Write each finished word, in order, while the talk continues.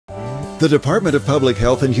The Department of Public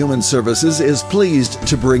Health and Human Services is pleased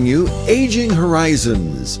to bring you Aging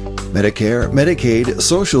Horizons. Medicare, Medicaid,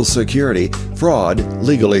 Social Security, fraud,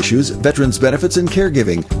 legal issues, veterans benefits, and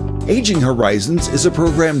caregiving. Aging Horizons is a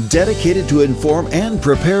program dedicated to inform and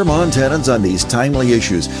prepare Montanans on these timely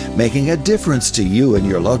issues, making a difference to you and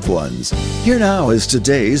your loved ones. Here now is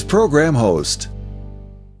today's program host.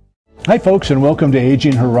 Hi folks, and welcome to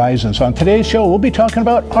Aging Horizons. On today's show, we'll be talking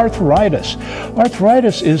about arthritis.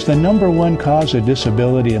 Arthritis is the #1 cause of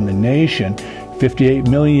disability in the nation. 58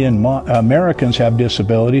 million Americans have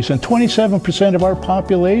disabilities, and 27% of our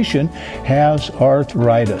population has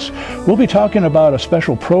arthritis. We'll be talking about a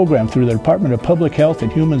special program through the Department of Public Health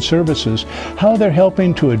and Human Services, how they're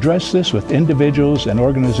helping to address this with individuals and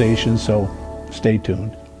organizations, so stay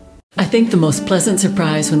tuned. I think the most pleasant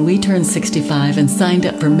surprise when we turned 65 and signed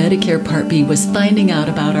up for Medicare Part B was finding out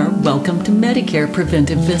about our Welcome to Medicare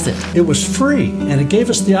preventive visit. It was free, and it gave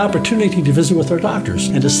us the opportunity to visit with our doctors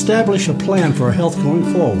and establish a plan for our health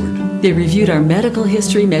going forward. They reviewed our medical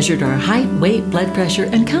history, measured our height, weight, blood pressure,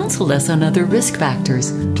 and counseled us on other risk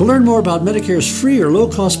factors. To learn more about Medicare's free or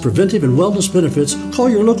low-cost preventive and wellness benefits, call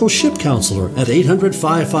your local SHIP counselor at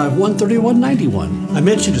 800-551-3191. I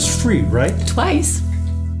mentioned it's free, right? Twice.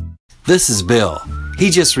 This is Bill. He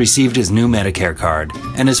just received his new Medicare card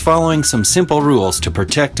and is following some simple rules to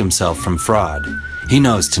protect himself from fraud. He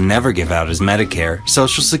knows to never give out his Medicare,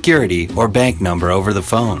 Social Security, or bank number over the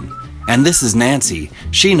phone. And this is Nancy.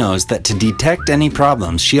 She knows that to detect any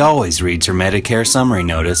problems, she always reads her Medicare summary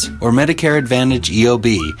notice or Medicare Advantage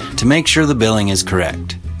EOB to make sure the billing is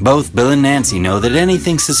correct. Both Bill and Nancy know that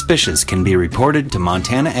anything suspicious can be reported to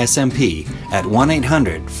Montana SMP at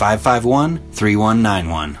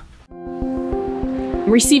 1-800-551-3191.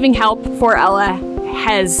 Receiving help for Ella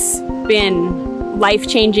has been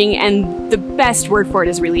life-changing, and the best word for it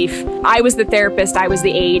is relief. I was the therapist, I was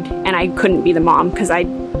the aide, and I couldn't be the mom because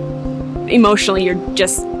emotionally you're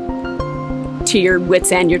just to your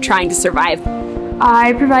wits' end, you're trying to survive.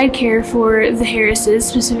 I provide care for the Harrises,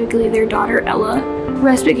 specifically their daughter Ella.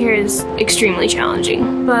 Respite care is extremely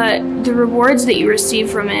challenging, but the rewards that you receive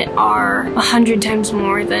from it are 100 times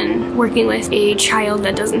more than working with a child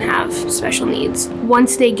that doesn't have special needs.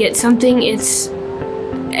 Once they get something, it's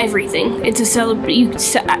everything. It's a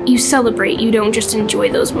you celebrate. You don't just enjoy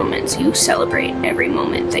those moments. You celebrate every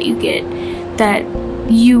moment that you get, that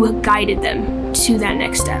you guided them to that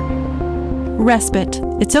next step. Respite.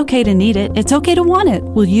 It's okay to need it. It's okay to want it.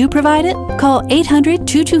 Will you provide it? Call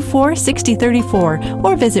 800-224-6034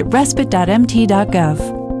 or visit respite.mt.gov.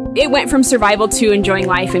 It went from survival to enjoying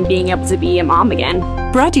life and being able to be a mom again.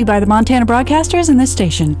 Brought to you by the Montana Broadcasters and this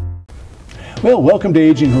station. Well, welcome to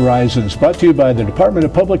Aging Horizons, brought to you by the Department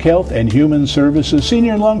of Public Health and Human Services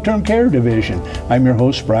Senior and Long-Term Care Division. I'm your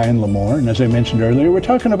host, Brian Lamore, and as I mentioned earlier, we're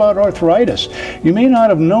talking about arthritis. You may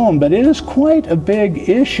not have known, but it is quite a big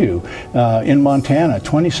issue in Montana.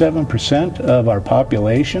 27% of our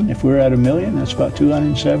population, if we're at 1 million, that's about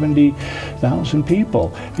 270,000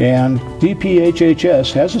 people. And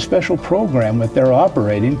DPHHS has a special program that they're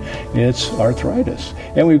operating. It's arthritis.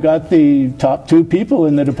 And we've got the top 2 people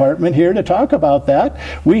in the department here to talk about that.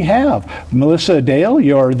 We have Melissa Dale,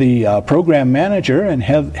 you're the program manager, and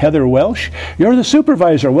Heather Welsh, you're the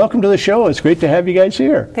supervisor. Welcome to the show. It's great to have you guys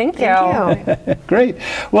here. Thank you. Great.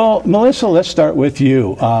 Well, Melissa, let's start with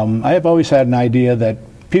you. I have always had an idea that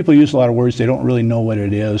people use a lot of words, they don't really know what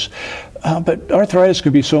it is. But arthritis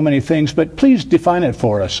could be so many things, but please define it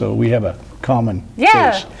for us so we have a common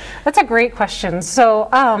base. That's a great question. So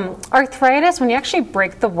arthritis, when you actually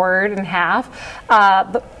break the word in half,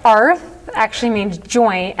 the arth actually means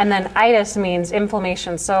joint, and then itis means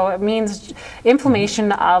inflammation. So it means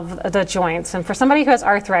inflammation of the joints. And for somebody who has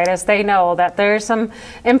arthritis, they know that there's some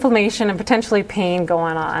inflammation and potentially pain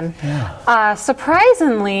going on. Yeah.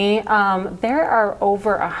 Surprisingly, there are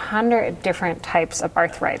over 100 different types of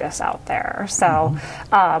arthritis out there. So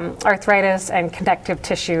arthritis and connective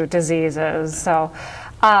tissue diseases. So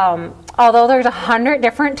although there's 100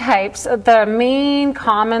 different types, the main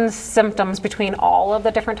common symptoms between all of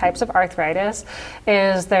the different types of arthritis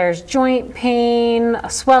is there's joint pain,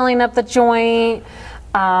 swelling of the joint,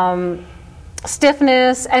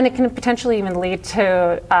 stiffness, and it can potentially even lead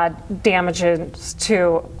to damages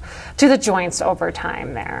to the joints over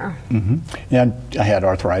time there. And I had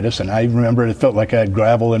arthritis, and I remember it felt like I had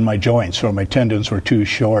gravel in my joints or my tendons were too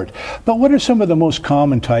short. But what are some of the most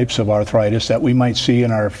common types of arthritis that we might see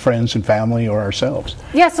in our friends and family or ourselves?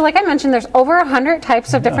 Yeah, so like I mentioned, there's over 100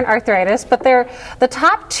 types of different arthritis, but the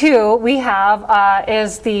top 2 we have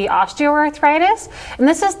is the osteoarthritis, and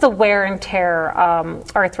this is the wear and tear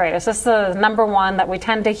arthritis. This is the number one that we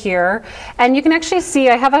tend to hear. And you can actually see,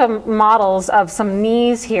 I have models of some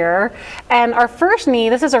knees here. And our first knee,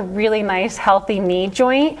 this is a really nice, healthy knee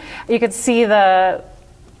joint. You can see the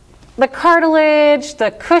cartilage,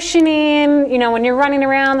 the cushioning, you know, when you're running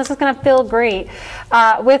around, this is going to feel great.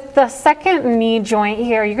 With the second knee joint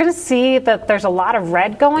here, you're going to see that there's a lot of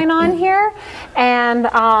red going on here. And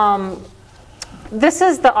this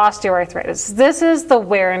is the osteoarthritis. This is the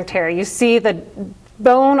wear and tear. You see the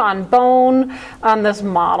bone on this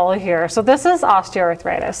model here. So this is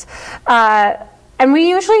osteoarthritis. And we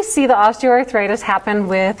usually see the osteoarthritis happen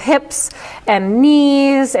with hips and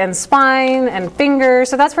knees and spine and fingers.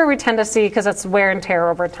 So that's where we tend to see, because it's wear and tear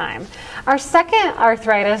over time. Our second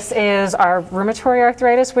arthritis is our rheumatoid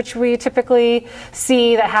arthritis, which we typically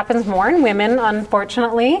see that happens more in women,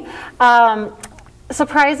 unfortunately.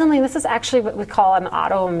 Surprisingly, this is actually what we call an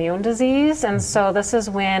autoimmune disease, and so this is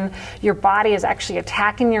when your body is actually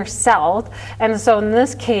attacking your cells, and so in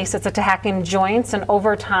this case it's attacking joints, and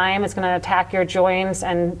over time it's going to attack your joints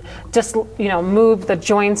and just, you know, move the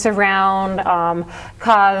joints around,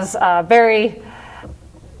 cause very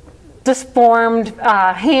disformed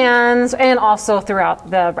hands, and also throughout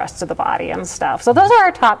the rest of the body and stuff. So those are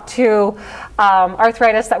our top two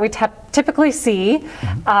arthritis that we typically see.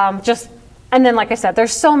 And then, like I said,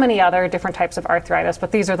 there's so many other different types of arthritis,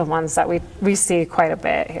 but these are the ones that we see quite a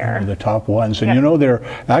bit here. The top ones. And you know, they're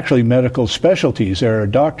actually medical specialties. There are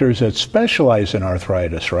doctors that specialize in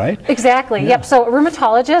arthritis, right? Exactly. Yep. So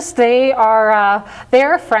rheumatologists, they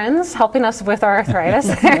are friends helping us with our arthritis.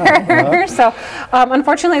 So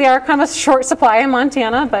unfortunately, they are kind of a short supply in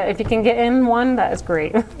Montana, but if you can get in one, that is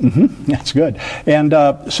great. That's good. And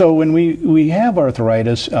so when we have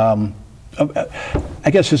arthritis, I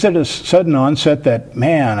guess, is it a sudden onset that,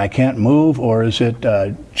 man, I can't move, or is it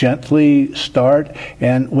gently start?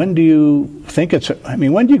 And when do you think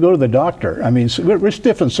when do you go to the doctor? I mean, we're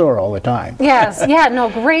stiff and sore all the time. Yes, no,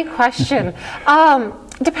 great question.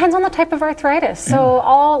 Depends on the type of arthritis. So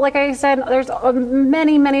like I said, there's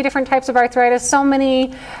many different types of arthritis. So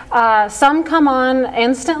many, some come on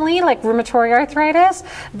instantly, like rheumatoid arthritis.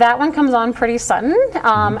 That one comes on pretty sudden,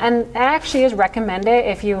 and it actually is recommended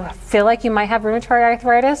if you feel like you might have rheumatoid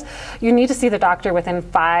arthritis, you need to see the doctor within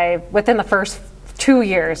the first 2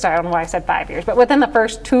 years. I don't know why I said 5 years, but within the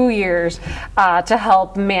first 2 years to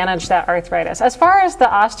help manage that arthritis. As far as the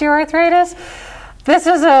osteoarthritis, this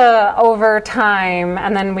is over time,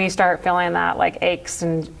 and then we start feeling that like aches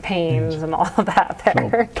and pains and all of that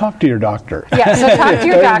there. So talk to your doctor. Yeah, so talk to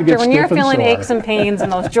your doctor. When you're feeling aches and pains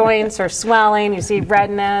and those joints are swelling, you see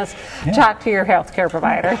redness, talk to your healthcare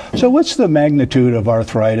provider. So what's the magnitude of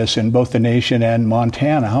arthritis in both the nation and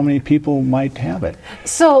Montana? How many people might have it?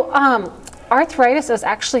 So arthritis is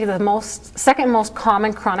actually the second most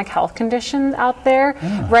common chronic health condition out there,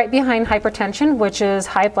 right behind hypertension, which is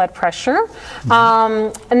high blood pressure.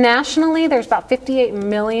 Nationally, there's about 58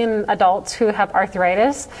 million adults who have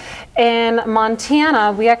arthritis. In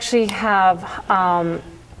Montana, we actually have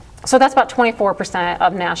so that's about 24%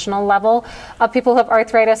 of national level of people who have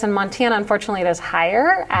arthritis. In Montana, unfortunately, it is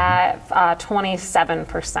higher at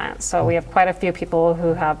 27%. So we have quite a few people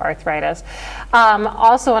who have arthritis.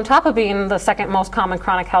 Also, on top of being the second most common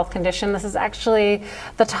chronic health condition, this is actually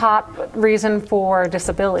the top reason for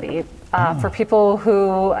disability. For people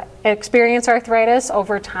who experience arthritis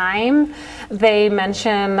over time, they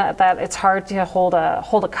mention that it's hard to hold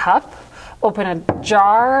a cup, open a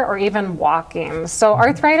jar, or even walking. So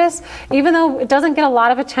arthritis, even though it doesn't get a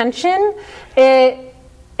lot of attention,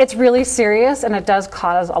 it's really serious, and it does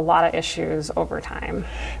cause a lot of issues over time.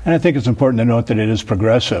 And I think it's important to note that it is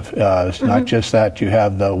progressive. It's not just that you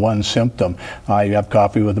have the one symptom. You have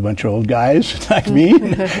coffee with a bunch of old guys like me,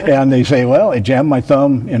 and they say, well, I jammed my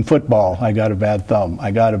thumb in football. I got a bad thumb. I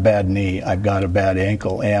got a bad knee. I've got a bad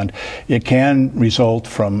ankle. And it can result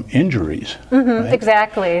from injuries. Right?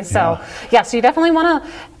 Exactly. So, so you definitely want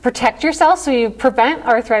to protect yourself so you prevent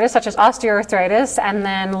arthritis such as osteoarthritis, and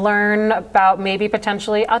then learn about maybe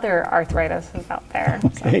potentially other arthritis out there.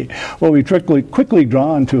 Okay. Well, we've quickly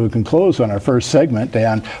drawn to a conclusion on our first segment,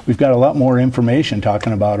 and we've got a lot more information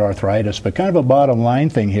talking about arthritis, but kind of a bottom line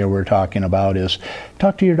thing here we're talking about is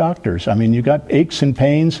talk to your doctors. I mean, you got aches and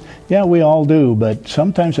pains. Yeah, we all do, but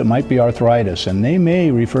sometimes it might be arthritis, and they may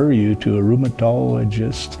refer you to a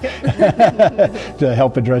rheumatologist to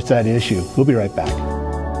help address that issue. We'll be right back.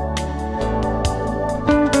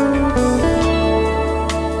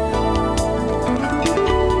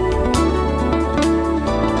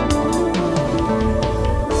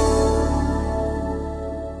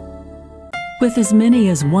 With as many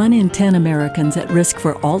as 1 in 10 Americans at risk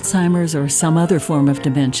for Alzheimer's or some other form of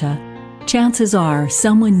dementia, chances are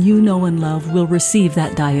someone you know and love will receive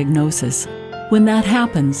that diagnosis. When that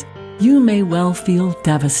happens, you may well feel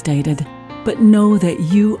devastated, but know that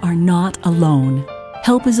you are not alone.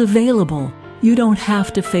 Help is available. You don't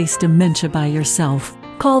have to face dementia by yourself.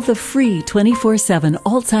 Call the free 24/7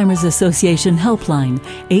 Alzheimer's Association helpline,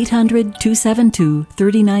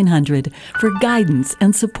 800-272-3900, for guidance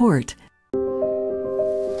and support.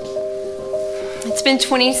 It's been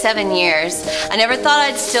 27 years. I never thought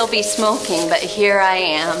I'd still be smoking, but here I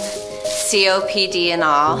am, COPD and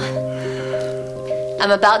all. I'm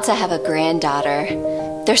about to have a granddaughter.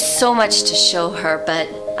 There's so much to show her, but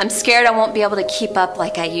I'm scared I won't be able to keep up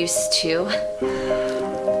like I used to.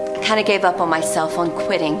 I kind of gave up on myself on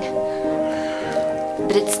quitting.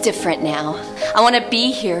 But it's different now. I want to be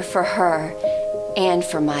here for her and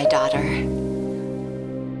for my daughter.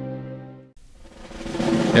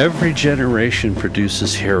 Every generation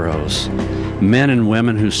produces heroes, men and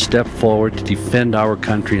women who step forward to defend our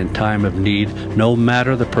country in time of need, no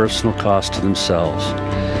matter the personal cost to themselves.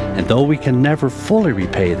 And though we can never fully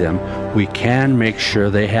repay them, we can make sure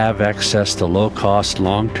they have access to low-cost,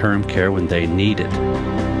 long-term care when they need it.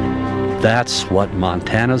 That's what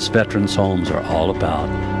Montana's Veterans Homes are all about.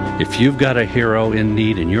 If you've got a hero in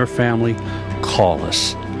need in your family, call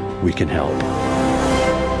us. We can help.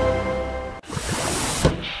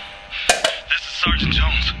 Sergeant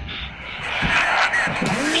Jones.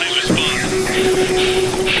 Please respond.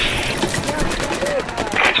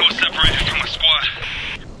 I was separated from my squad.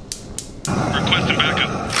 Requesting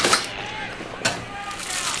backup.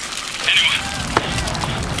 Anyone?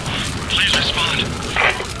 Please respond.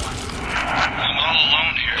 I'm all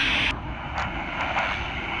alone here.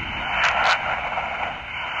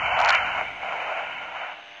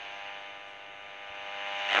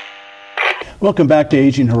 Welcome back to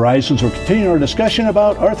Aging Horizons. We're continuing our discussion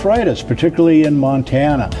about arthritis, particularly in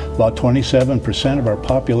Montana. About 27% of our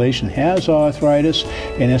population has arthritis,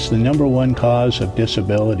 and it's the number1 cause of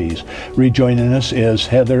disabilities. Rejoining us is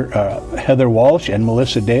Heather Walsh and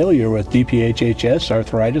Melissa Dale. You're with DPHHS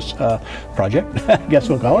Arthritis Project, I guess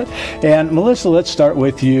we'll call it. And Melissa, let's start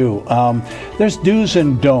with you. There's do's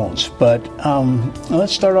and don'ts, but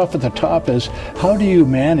let's start off at the top. Is how do you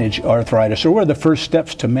manage arthritis, or what are the first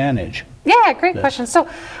steps to manage? Yeah, great question. So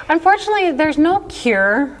unfortunately, there's no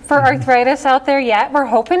cure for arthritis out there yet. We're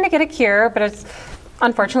hoping to get a cure, but it's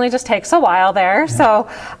unfortunately just takes a while there. Yeah. So,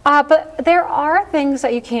 but there are things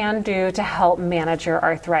that you can do to help manage your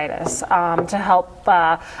arthritis, to help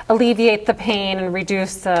alleviate the pain and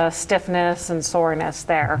reduce the stiffness and soreness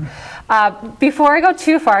there. Before I go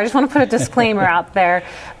too far, I just want to put a disclaimer out there.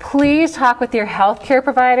 Please talk with your healthcare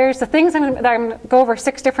providers. The things I'm going to go over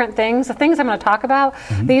 6 different things. The things I'm going to talk about,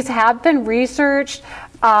 these have been researched,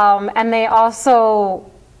 and they also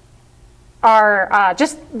are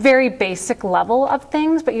just very basic level of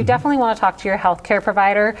things, but you definitely want to talk to your healthcare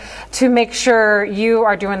provider to make sure you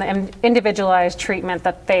are doing the individualized treatment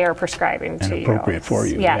that they are prescribing to you. Appropriate for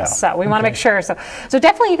you. Yes, yeah. So we want to make sure. So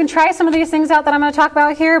definitely you can try some of these things out that I'm going to talk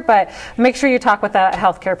about here, but make sure you talk with a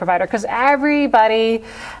healthcare provider, because everybody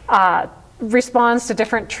responds to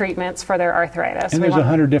different treatments for their arthritis. And there's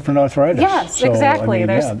 100 different arthritis. Yes, so, exactly. I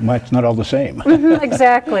mean, it's not all the same.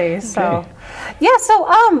 Exactly. Okay. So, yeah.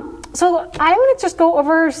 So I'm going to just go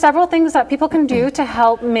over several things that people can do to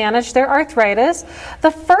help manage their arthritis.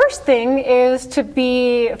 The first thing is to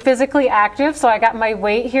be physically active. So I got my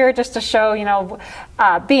weight here just to show,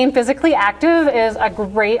 being physically active is a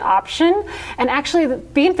great option. And actually,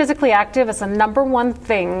 being physically active is the #1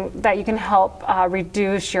 thing that you can help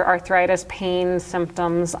reduce your arthritis pain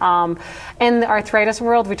symptoms. In the arthritis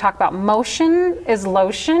world, we talk about motion is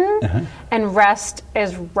lotion and rest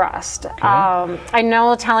is rust. Okay. I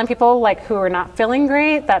know telling people who are not feeling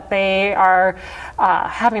great that they are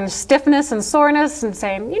having stiffness and soreness and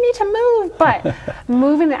saying, you need to move, but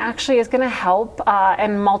moving actually is going to help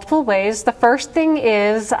in multiple ways. The first thing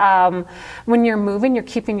is when you're moving, you're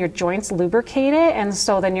keeping your joints lubricated, and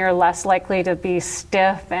so then you're less likely to be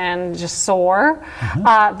stiff and just sore.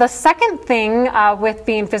 The second thing with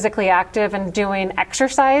being physically active and doing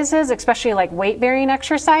exercises, especially like weight-bearing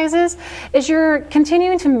exercises, is you're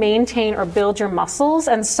continuing to maintain or build your muscles,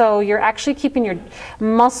 and so you're actually keeping your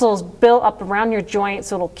muscles built up around your joints,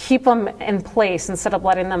 so it'll keep them in place instead of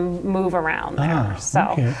letting them move around there.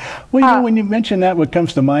 Okay. Well, when you mention that, what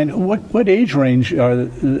comes to mind, what age range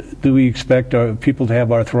do we expect people to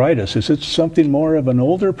have arthritis? Is it something more of an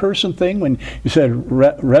older person thing? When you said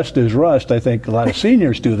rest is rust, I think a lot of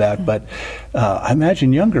seniors do that, but I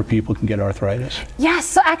imagine younger people can get arthritis. Yes,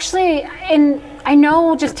 so actually, I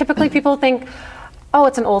know just typically people think, oh,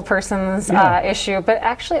 it's an old person's issue, but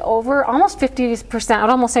actually over almost 50%, I'd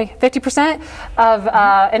almost say 50%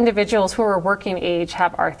 of individuals who are working age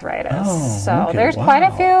have arthritis. Oh, so okay, there's wow. quite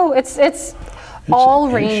a few. It's all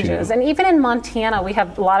an ranges. issue. And even in Montana, we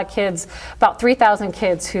have a lot of kids, about 3,000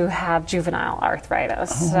 kids who have juvenile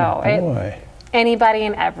arthritis. Oh, so boy. Anybody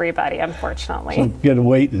and everybody, unfortunately. So get a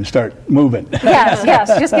weight and start moving. Yes,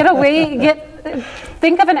 just get a weight,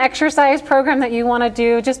 think of an exercise program that you want to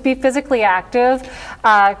do. Just be physically active.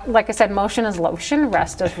 Like I said, motion is lotion,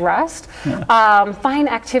 rest is rest. Find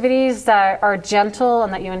activities that are gentle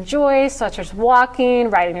and that you enjoy, such as walking,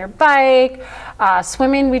 riding your bike,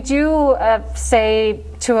 swimming. We do say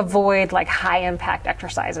to avoid like high impact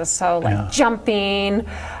exercises, so like jumping,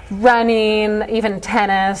 running, even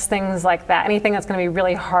tennis, things like that. Anything that's going to be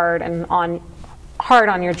really hard and on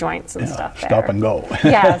your joints and stuff there. Stop and go.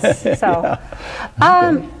 Yes. So,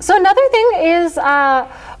 so another thing is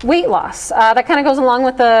weight loss. That kind of goes along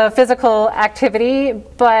with the physical activity.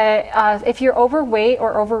 But if you're overweight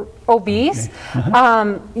or obese,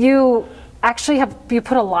 you actually you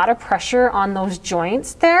put a lot of pressure on those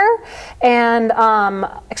joints there, and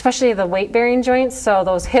especially the weight-bearing joints, so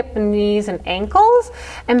those hip, knees, and ankles.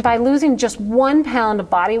 And by losing just 1 pound of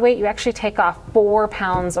body weight, you actually take off 4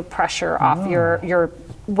 pounds of pressure off your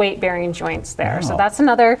weight-bearing joints there. Wow. So that's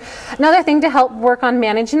another thing to help work on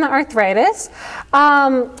managing the arthritis.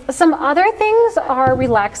 Some other things are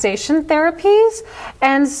relaxation therapies,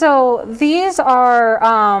 and so these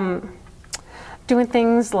are doing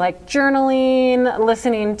things like journaling,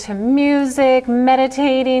 listening to music,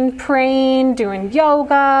 meditating, praying, doing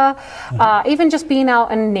yoga, even just being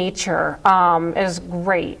out in nature is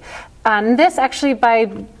great. And this actually, by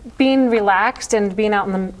being relaxed and being out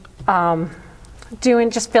in the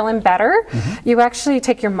just feeling better, you actually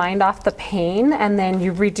take your mind off the pain, and then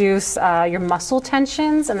you reduce your muscle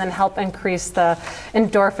tensions, and then help increase the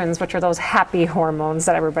endorphins, which are those happy hormones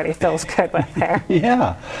that everybody feels good with there.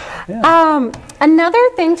 Another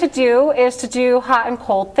thing to do is to do hot and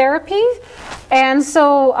cold therapy. And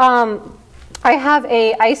so I have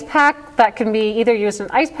a ice pack that can be either used an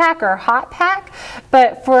ice pack or a hot pack,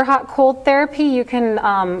 but for hot cold therapy you can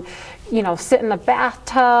sit in a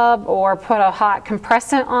bathtub or put a hot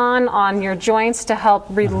compressant on your joints to help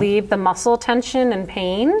relieve the muscle tension and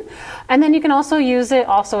pain. And then you can also use it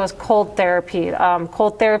also as cold therapy.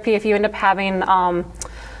 Cold therapy, if you end up having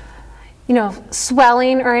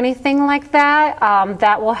swelling or anything like that,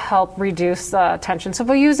 that will help reduce the tension. So if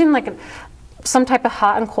we're using like some type of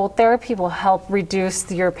hot and cold therapy, will help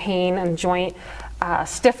reduce your pain and joint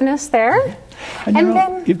stiffness there. And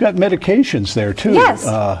then you've got medications there too. Yes.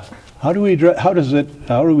 How do we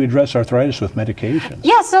address arthritis with medications?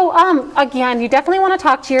 Yeah, so again, you definitely want to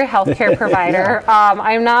talk to your healthcare provider.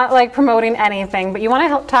 I'm not like promoting anything, but you want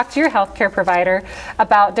to talk to your healthcare provider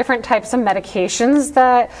about different types of medications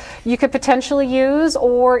that you could potentially use,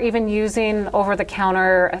 or even using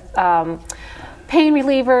over-the-counter pain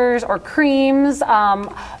relievers or creams.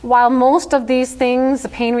 While most of these things, the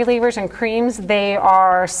pain relievers and creams, they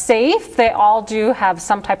are safe, they all do have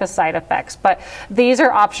some type of side effects. But these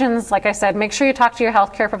are options, like I said, make sure you talk to your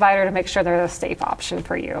healthcare provider to make sure they're a safe option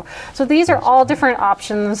for you. So these are all different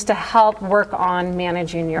options to help work on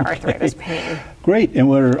managing your arthritis pain. Great, and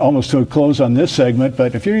we're almost to a close on this segment,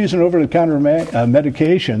 but if you're using over-the-counter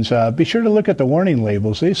medications, be sure to look at the warning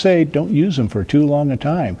labels. They say don't use them for too long a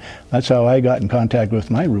time. That's how I got in contact with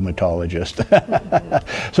my rheumatologist.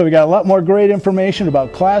 So we got a lot more great information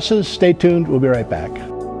about classes. Stay tuned, we'll be right back.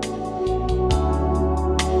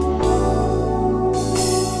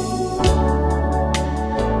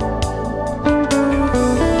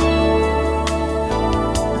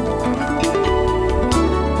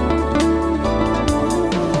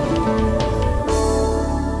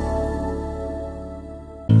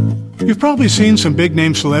 You've probably seen some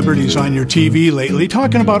big-name celebrities on your TV lately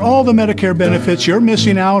talking about all the Medicare benefits you're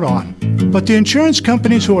missing out on. But the insurance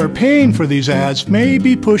companies who are paying for these ads may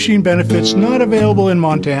be pushing benefits not available in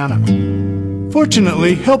Montana.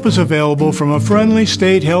 Fortunately, help is available from a friendly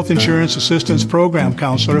state health insurance assistance program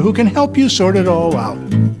counselor who can help you sort it all out.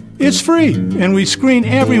 It's free, and we screen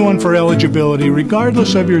everyone for eligibility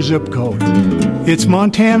regardless of your zip code. It's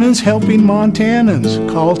Montanans helping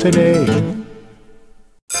Montanans. Call today.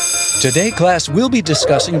 Today, class, we'll be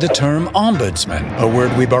discussing the term ombudsman, a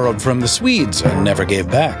word we borrowed from the Swedes and never gave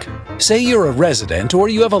back. Say you're a resident or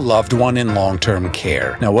you have a loved one in long-term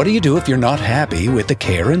care. Now, what do you do if you're not happy with the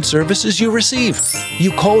care and services you receive?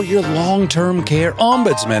 You call your long-term care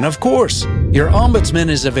ombudsman, of course. Your ombudsman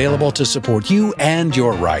is available to support you and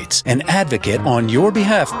your rights. An advocate on your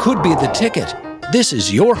behalf could be the ticket. This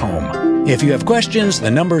is your home. If you have questions,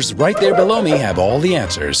 the numbers right there below me have all the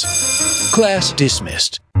answers. Class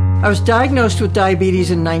dismissed. I was diagnosed with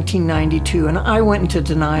diabetes in 1992 and I went into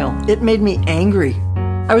denial. It made me angry.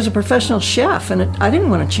 I was a professional chef and I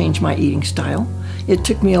didn't want to change my eating style. It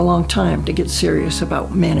took me a long time to get serious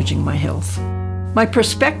about managing my health. My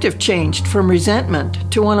perspective changed from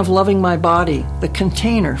resentment to one of loving my body, the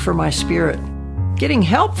container for my spirit. Getting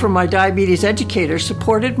help from my diabetes educator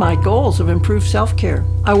supported my goals of improved self-care.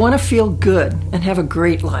 I want to feel good and have a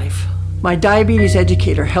great life. My diabetes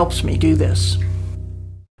educator helps me do this.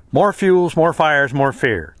 More fuels, more fires, more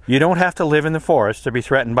fear. You don't have to live in the forest to be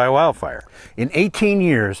threatened by wildfire. In 18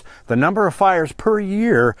 years, the number of fires per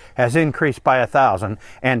year has increased by 1,000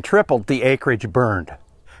 and tripled the acreage burned.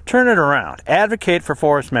 Turn it around. Advocate for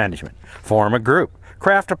forest management. Form a group.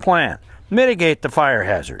 Craft a plan. Mitigate the fire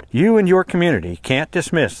hazard. You and your community can't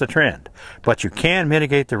dismiss the trend, but you can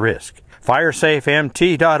mitigate the risk.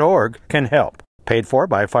 FireSafeMT.org can help. Paid for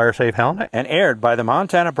by FireSafe Helena and aired by the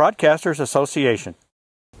Montana Broadcasters Association.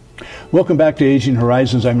 Welcome back to Aging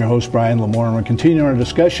Horizons. I'm your host, Brian Lamore, and we're continuing our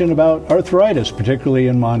discussion about arthritis, particularly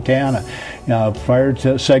in Montana. Prior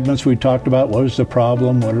to segments, we talked about what is the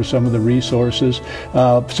problem, what are some of the resources.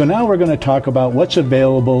 So now we're going to talk about what's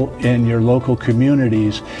available in your local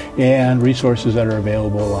communities and resources that are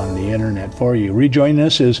available on the internet for you. Rejoining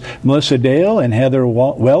us is Melissa Dale and Heather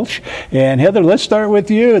Welch. And Heather, let's start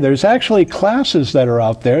with you. There's actually classes that are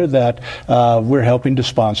out there that we're helping to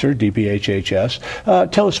sponsor,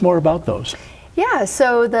 DPHHS. Tell us more about those. Yeah,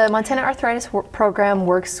 so the Montana Arthritis Program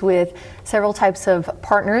works with several types of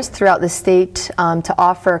partners throughout the state to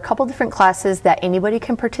offer a couple different classes that anybody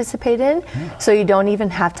can participate in. Yeah. So you don't even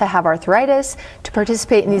have to have arthritis to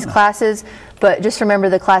participate in these classes, but just remember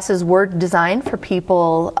the classes were designed for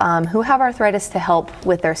people who have arthritis to help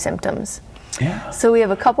with their symptoms. Yeah. So we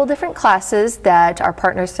have a couple different classes that our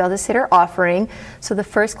partners throughout the state are offering. So the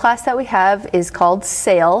first class that we have is called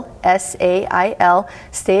SAIL, S-A-I-L,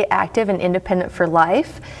 Stay Active and Independent for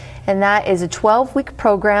Life. And that is a 12-week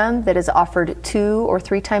program that is offered 2 or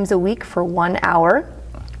 3 times a week for 1 hour.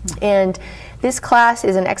 And this class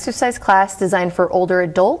is an exercise class designed for older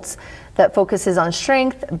adults that focuses on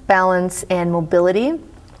strength, balance, and mobility.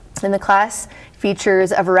 And the class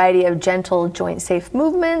features a variety of gentle, joint-safe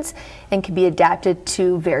movements and can be adapted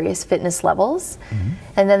to various fitness levels. Mm-hmm.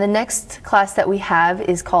 And then the next class that we have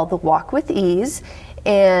is called the Walk with Ease.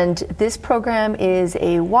 And this program is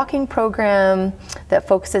a walking program that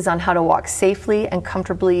focuses on how to walk safely and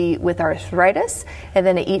comfortably with arthritis. And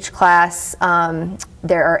then at each class,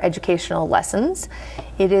 there are educational lessons.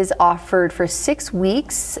 It is offered for 6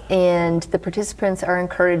 weeks, and the participants are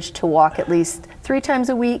encouraged to walk at least 3 times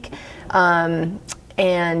a week.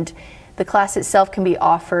 And the class itself can be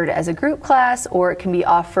offered as a group class, or it can be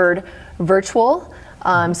offered virtual.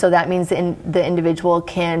 So that means the individual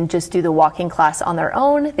can just do the walking class on their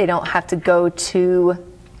own. They don't have to go to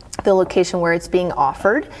the location where it's being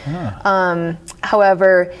offered.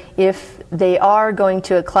 However, if they are going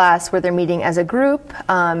to a class where they're meeting as a group,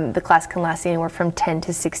 the class can last anywhere from 10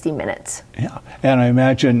 to 60 minutes. Yeah, and I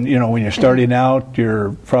imagine, you know, when you're starting out,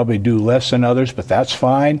 you're probably do less than others, but that's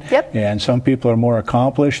fine. Yep. And some people are more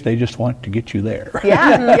accomplished. They just want to get you there.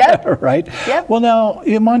 Yeah, yep. Right? Yep. Well, now,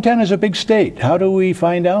 Montana's a big state. How do we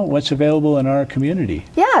find out what's available in our community?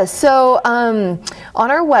 Yeah, so on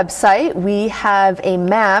our website, we have a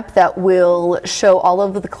map that will show all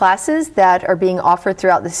of the classes that are being offered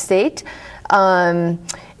throughout the state. And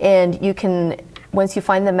you can, once you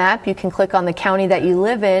find the map, you can click on the county that you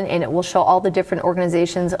live in, and it will show all the different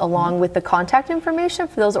organizations along with the contact information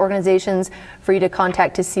for those organizations for you to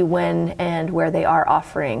contact to see when and where they are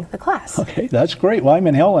offering the class. Okay, that's great. Well, I'm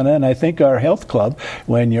in Helena, and I think our health club,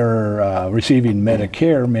 when you're receiving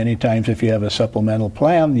Medicare, many times if you have a supplemental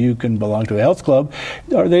plan, you can belong to a health club.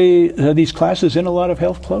 Are these classes in a lot of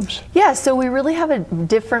health clubs? Yeah, so we really have a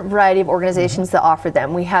different variety of organizations that offer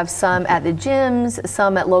them. We have some at the gyms,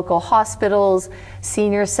 some at local hospitals,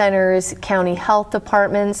 senior centers, county health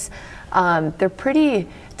departments. It's a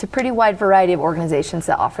pretty wide variety of organizations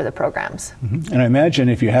that offer the programs. Mm-hmm. And I imagine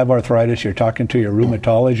if you have arthritis, you're talking to your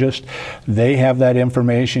rheumatologist. They have that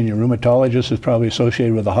information. Your rheumatologist is probably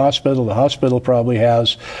associated with the hospital. The hospital probably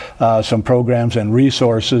has some programs and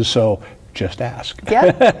resources, so just ask.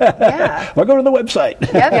 Yep. Yeah. Or go to the website.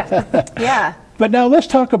 Yep. Yeah. But now let's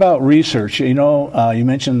talk about research. You know, you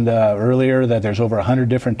mentioned earlier that there's over 100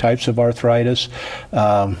 different types of arthritis.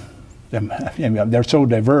 they're so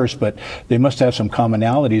diverse, but they must have some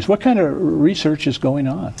commonalities. What kind of research is going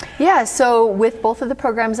on? Yeah, so with both of the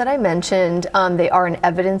programs that I mentioned, they are an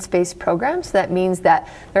evidence-based program. So that means that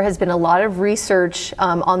there has been a lot of research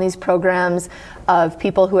on these programs of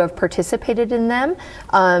people who have participated in them.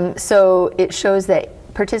 So it shows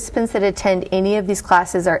that participants that attend any of these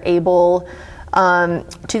classes are able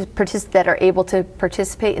to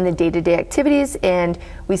participate in the day-to-day activities, and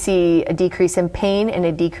we see a decrease in pain and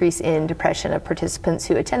a decrease in depression of participants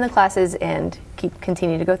who attend the classes and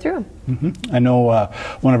continue to go through them. I know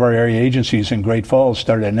one of our area agencies in Great Falls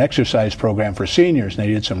started an exercise program for seniors, and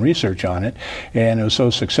they did some research on it, and it was so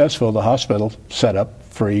successful the hospital set up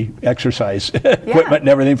free exercise equipment and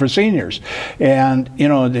everything for seniors. And you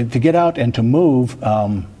know, to get out and to move,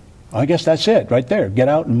 I guess that's it right there. Get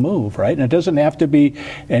out and move, right? And it doesn't have to be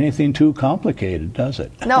anything too complicated, does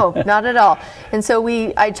it? No, not at all. And so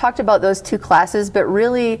I talked about those two classes, but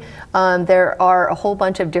really there are a whole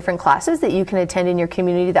bunch of different classes that you can attend in your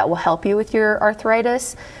community that will help you with your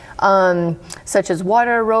arthritis, such as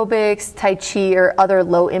water aerobics, Tai Chi, or other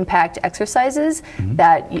low-impact exercises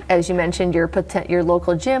that, as you mentioned, your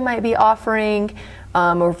local gym might be offering,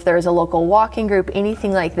 or if there's a local walking group,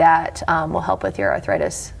 anything like that will help with your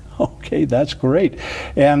arthritis. Okay, that's great.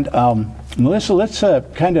 And Melissa, let's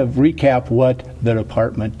kind of recap what the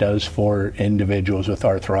department does for individuals with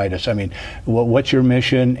arthritis. I mean, what's your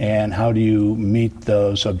mission and how do you meet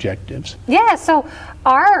those objectives? Yeah, so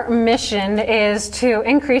our mission is to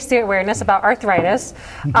increase the awareness about arthritis.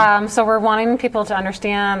 So we're wanting people to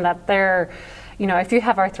understand that if you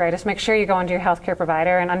have arthritis, make sure you go into your healthcare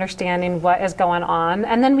provider and understanding what is going on.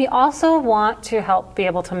 And then we also want to help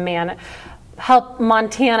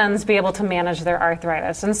Montanans be able to manage their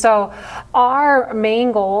arthritis. And so our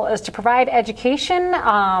main goal is to provide education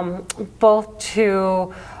both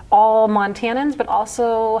to all Montanans, but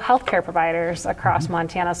also healthcare providers across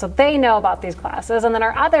Montana, so they know about these classes. And then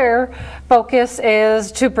our other focus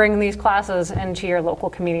is to bring these classes into your local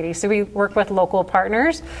community. So we work with local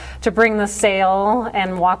partners to bring the sail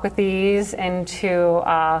and walk with these into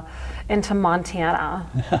Montana.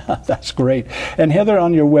 That's great. And Heather,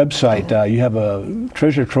 on your website, you have a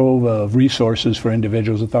treasure trove of resources for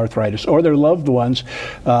individuals with arthritis or their loved ones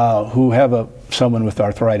who have someone with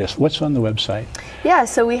arthritis. What's on the website? Yeah,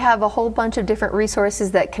 so we have a whole bunch of different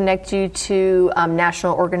resources that connect you to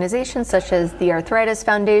national organizations such as the Arthritis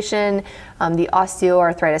Foundation, the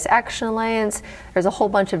Osteoarthritis Action Alliance. There's a whole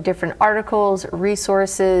bunch of different articles,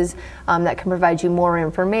 resources that can provide you more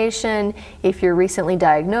information. If you're recently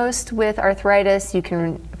diagnosed with arthritis, you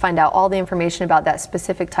can find out all the information about that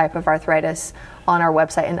specific type of arthritis on our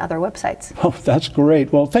website and other websites. Oh, that's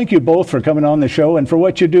great. Well, thank you both for coming on the show and for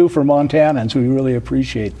what you do for Montanans. We really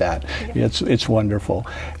appreciate that. It's wonderful.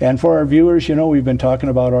 And for our viewers, we've been talking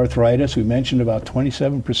about arthritis. We mentioned about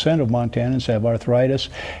 27% of Montanans have arthritis,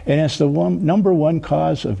 and it's the number one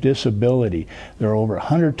cause of disability. There are over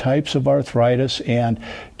 100 types of arthritis, and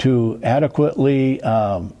to adequately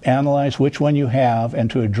analyze which one you have and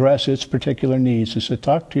to address its particular needs is to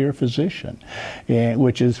talk to your physician,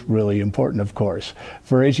 which is really important, of course.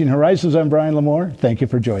 For Aging Horizons, I'm Brian Lamore. Thank you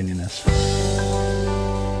for joining us.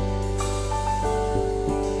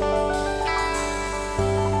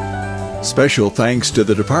 Special thanks to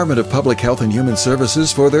the Department of Public Health and Human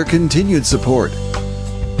Services for their continued support.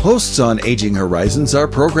 Hosts on Aging Horizons are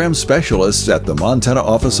program specialists at the Montana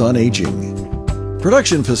Office on Aging.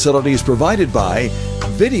 Production facilities provided by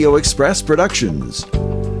Video Express Productions.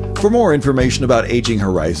 For more information about Aging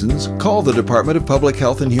Horizons, call the Department of Public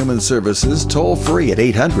Health and Human Services toll-free at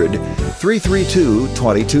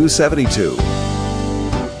 800-332-2272.